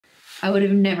I would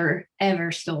have never,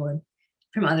 ever stolen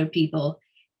from other people.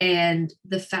 And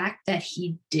the fact that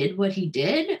he did what he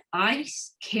did,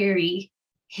 carry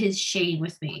his shame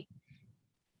with me.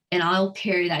 And I'll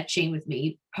carry that shame with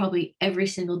me probably every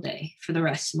single day for the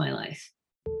rest of my life.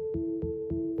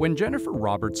 When Jennifer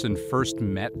Robertson first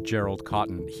met Gerald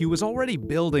Cotten, he was already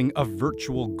building a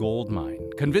virtual gold mine,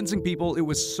 convincing people it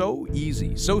was so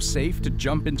easy, so safe to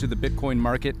jump into the Bitcoin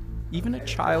market, even a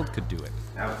child could do it.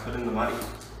 Now put in the money.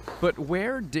 But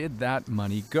where did that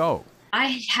money go?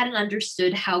 I hadn't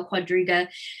understood how Quadriga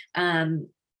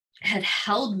had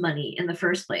held money in the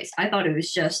first place. I thought it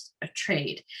was just a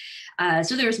trade.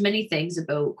 So there was many things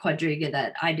about Quadriga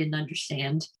that I didn't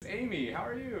understand. Amy, how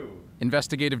are you?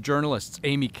 Investigative journalists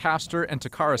Amy Castor and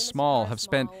Takara Small have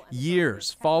spent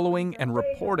years following and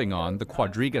reporting on the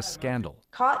Quadriga scandal.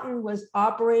 Cotten was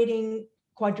operating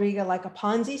Quadriga like a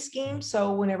Ponzi scheme.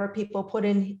 So whenever people put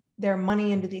in their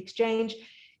money into the exchange,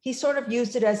 he sort of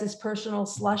used it as his personal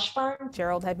slush fund.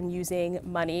 Gerald had been using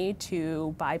money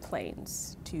to buy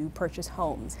planes, to purchase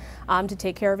homes, to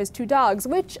take care of his 2 dogs,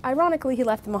 which ironically he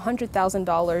left them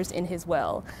 $100,000 in his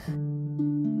will.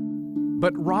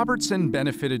 But Robertson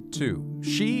benefited too.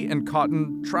 She and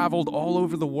Cotten traveled all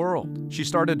over the world. She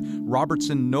started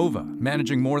Robertson Nova,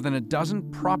 managing more than a dozen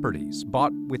properties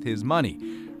bought with his money.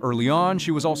 Early on,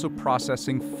 she was also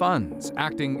processing funds,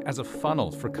 acting as a funnel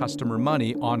for customer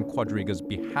money on Quadriga's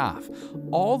behalf,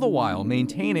 all the while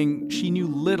maintaining she knew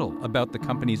little about the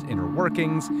company's inner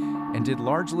workings and did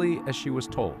largely as she was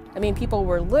told. I mean, people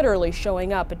were literally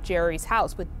showing up at Jerry's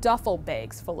house with duffel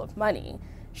bags full of money.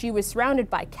 She was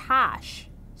surrounded by cash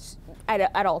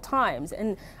at all times.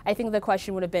 And I think the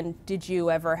question would have been, did you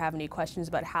ever have any questions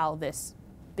about how this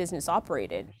business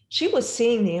operated? She was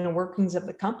seeing the inner workings of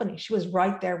the company. She was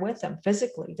right there with them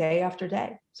physically, day after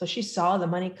day. So she saw the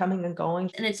money coming and going.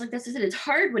 And it's like, this is it. It's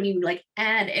hard when you like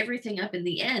add everything up in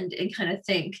the end and kind of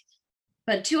think,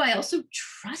 but too, I also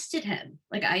trusted him.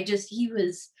 Like he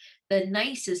was the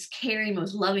nicest, caring,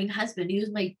 most loving husband. He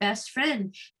was my best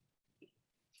friend.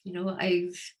 You know,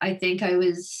 I think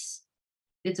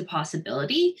it's a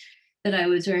possibility that I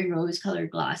was wearing rose-colored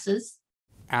glasses.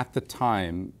 At the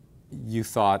time, you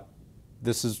thought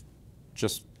this is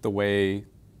just the way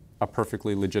a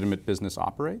perfectly legitimate business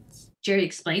operates? Jerry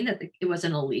explained that it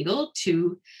wasn't illegal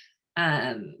to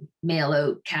mail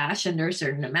out cash under a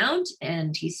certain amount.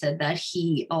 And he said that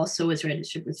he also was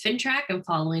registered with FinTrack and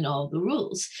following all the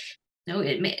rules. No,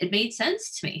 it made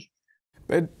sense to me.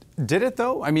 But did it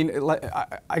though? I mean,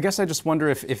 I guess I just wonder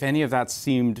if any of that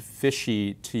seemed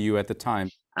fishy to you at the time.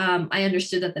 I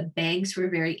understood that the banks were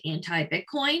very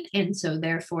anti-Bitcoin, and so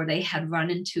therefore they had run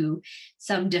into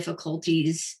some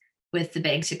difficulties with the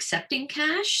banks accepting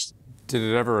cash. Did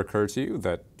it ever occur to you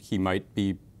that he might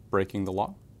be breaking the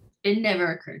law? It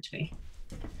never occurred to me.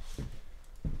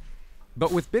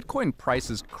 But with Bitcoin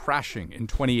prices crashing in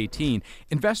 2018,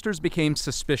 investors became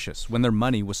suspicious when their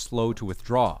money was slow to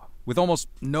withdraw. With almost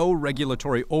no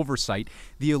regulatory oversight,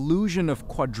 the illusion of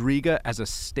Quadriga as a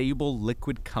stable,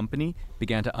 liquid company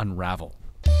began to unravel.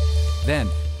 Then,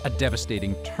 a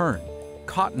devastating turn.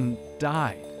 Cotten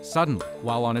died suddenly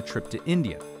while on a trip to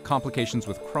India, complications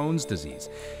with Crohn's disease.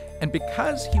 And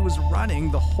because he was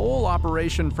running the whole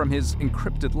operation from his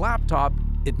encrypted laptop,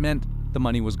 it meant the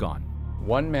money was gone.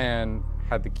 One man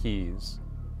had the keys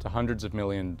to hundreds of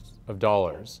millions of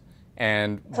dollars.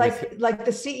 And it's like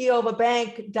the CEO of a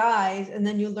bank dies, and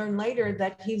then you learn later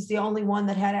that he's the only one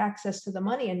that had access to the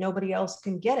money and nobody else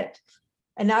can get it.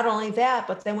 And not only that,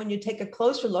 but then when you take a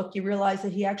closer look, you realize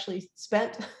that he actually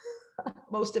spent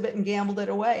most of it and gambled it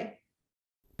away.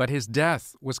 But his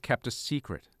death was kept a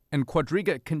secret, and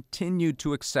Quadriga continued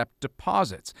to accept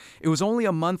deposits. It was only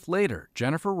a month later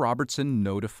Jennifer Robertson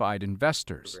notified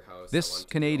investors. This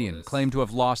Canadian claimed to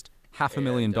have lost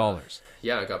 $500,000.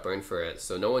 Yeah, I got burned for it.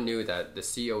 So no one knew that the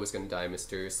CEO was going to die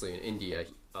mysteriously in India.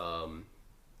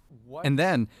 And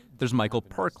then there's Michael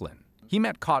Perklin. He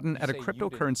met Cotten at a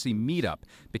cryptocurrency meetup,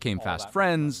 became fast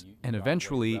friends, and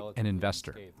eventually an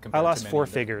investor. I lost 4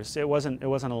 figures. It wasn't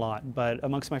a lot, but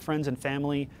amongst my friends and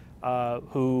family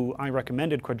who I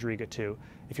recommended Quadriga to,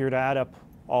 if you were to add up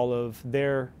all of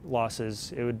their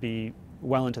losses, it would be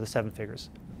well into the 7 figures.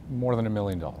 More than $1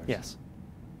 million. Yes.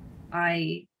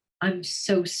 I'm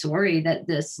so sorry that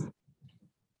this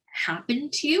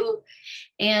happened to you,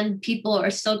 and people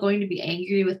are still going to be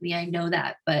angry with me. I know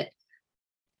that, but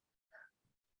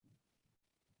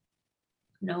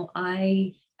no,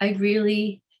 I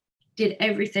really did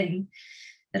everything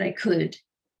that I could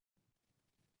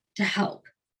to help,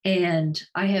 and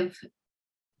I have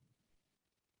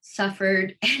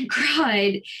suffered and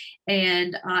cried,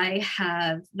 and I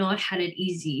have not had it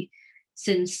easy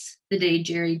since the day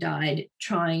Jerry died,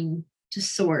 trying to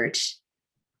sort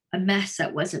a mess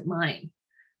that wasn't mine.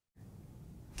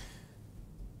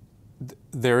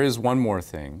 There is one more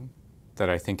thing that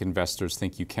I think investors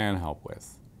think you can help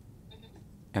with,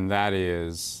 and that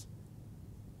is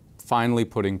finally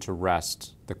putting to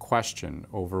rest the question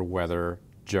over whether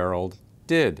Gerald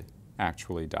did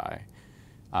actually die.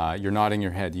 You're nodding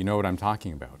your head. You know what I'm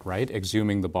talking about, right?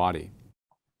 Exhuming the body.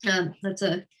 That's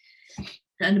an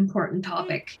important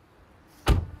topic.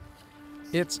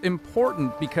 It's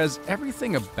important because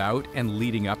everything about and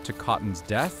leading up to Cotten's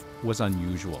death was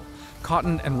unusual.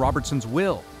 Cotten and Robertson's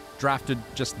will, drafted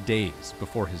just days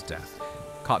before his death.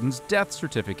 Cotten's death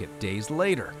certificate days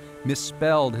later,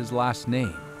 misspelled his last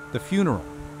name. The funeral,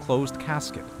 closed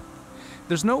casket.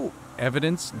 There's no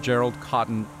evidence Gerald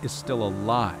Cotten is still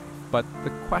alive, but the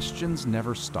questions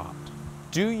never stopped.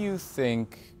 Do you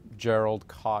think Gerald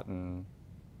Cotten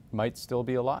might still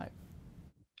be alive?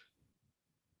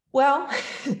 Well,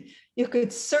 you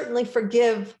could certainly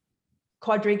forgive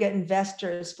Quadriga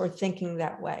investors for thinking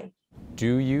that way.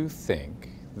 Do you think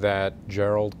that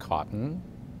Gerald Cotten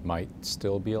might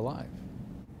still be alive?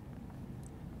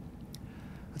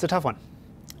 It's a tough one.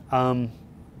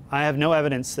 I have no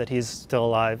evidence that he's still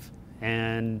alive,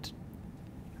 and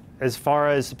as far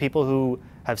as the people who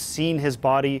have seen his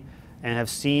body and have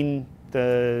seen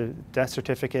the death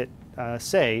certificate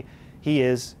say, he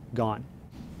is gone.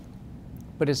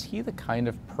 But is he the kind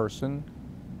of person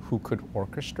who could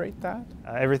orchestrate that?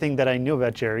 Everything that I knew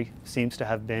about Jerry seems to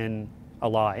have been a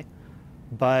lie,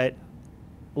 but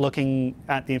looking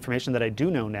at the information that I do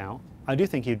know now, I do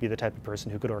think he'd be the type of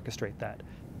person who could orchestrate that.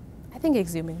 I think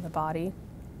exhuming the body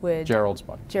would... Gerald's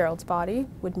body. Gerald's body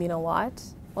would mean a lot.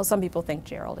 Well, some people think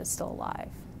Gerald is still alive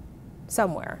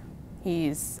somewhere.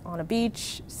 He's on a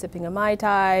beach, sipping a Mai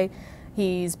Tai.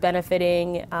 He's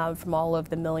benefiting from all of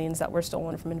the millions that were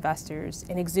stolen from investors.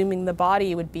 And exhuming the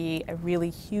body would be a really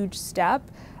huge step.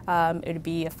 It would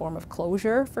be a form of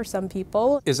closure for some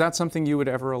people. Is that something you would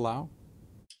ever allow?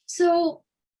 So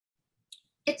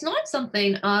it's not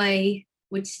something I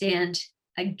would stand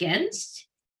against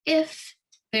if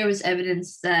there was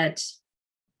evidence that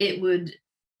it would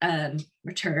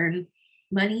return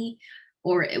money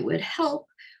or it would help.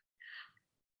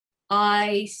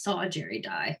 I saw Jerry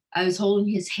die. I was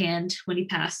holding his hand when he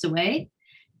passed away.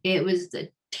 It was a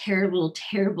terrible,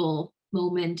 terrible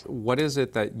moment. What is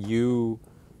it that you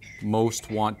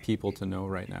most want people to know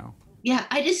right now? Yeah,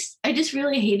 I just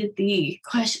really hated the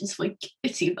questions. Like,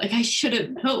 it seemed like I should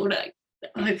have known.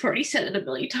 I've already said it a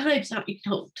million times. Now you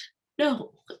don't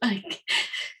know. Like,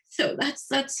 so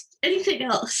that's anything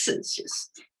else. It's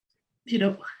just,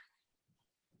 Yeah.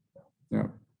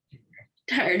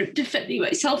 tired of defending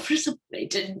myself for something I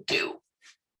didn't do.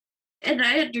 And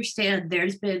I understand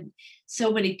there's been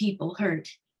so many people hurt.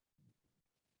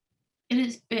 It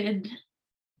has been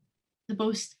the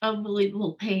most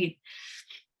unbelievable pain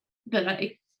that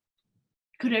I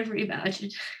could ever imagine.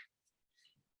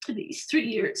 These 3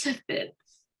 years have been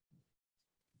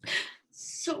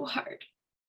so hard.